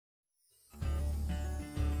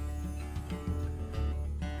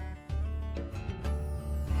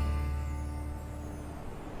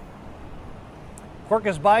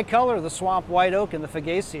Quercus bicolor, the swamp white oak and the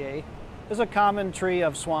Fagaceae, is a common tree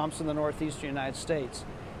of swamps in the northeastern United States.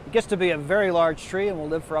 It gets to be a very large tree and will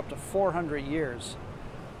live for up to 400 years.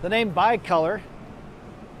 The name bicolor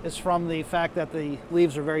is from the fact that the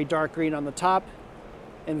leaves are very dark green on the top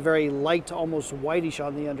and very light, almost whitish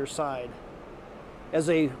on the underside. As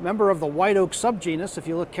a member of the white oak subgenus, if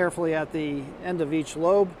you look carefully at the end of each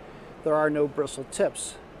lobe, there are no bristle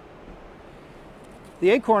tips. The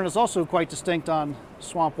acorn is also quite distinct on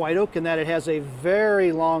swamp white oak in that it has a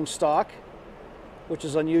very long stalk, which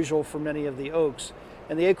is unusual for many of the oaks.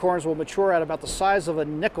 And the acorns will mature at about the size of a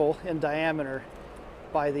nickel in diameter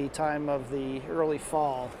by the time of the early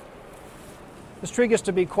fall. This tree gets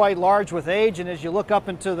to be quite large with age, and as you look up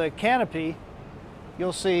into the canopy,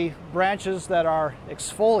 you'll see branches that are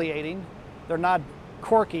exfoliating. They're not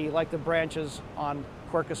corky like the branches on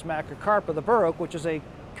Quercus macrocarpa, the bur oak, which is a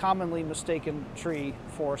commonly mistaken tree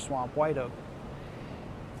for swamp white oak.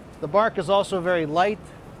 The bark is also very light,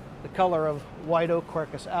 the color of white oak,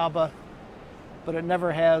 Quercus alba, but it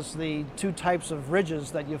never has the two types of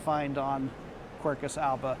ridges that you find on Quercus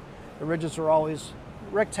alba. The ridges are always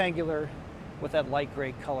rectangular with that light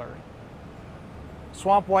gray color.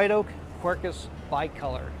 Swamp white oak, Quercus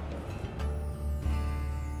bicolor.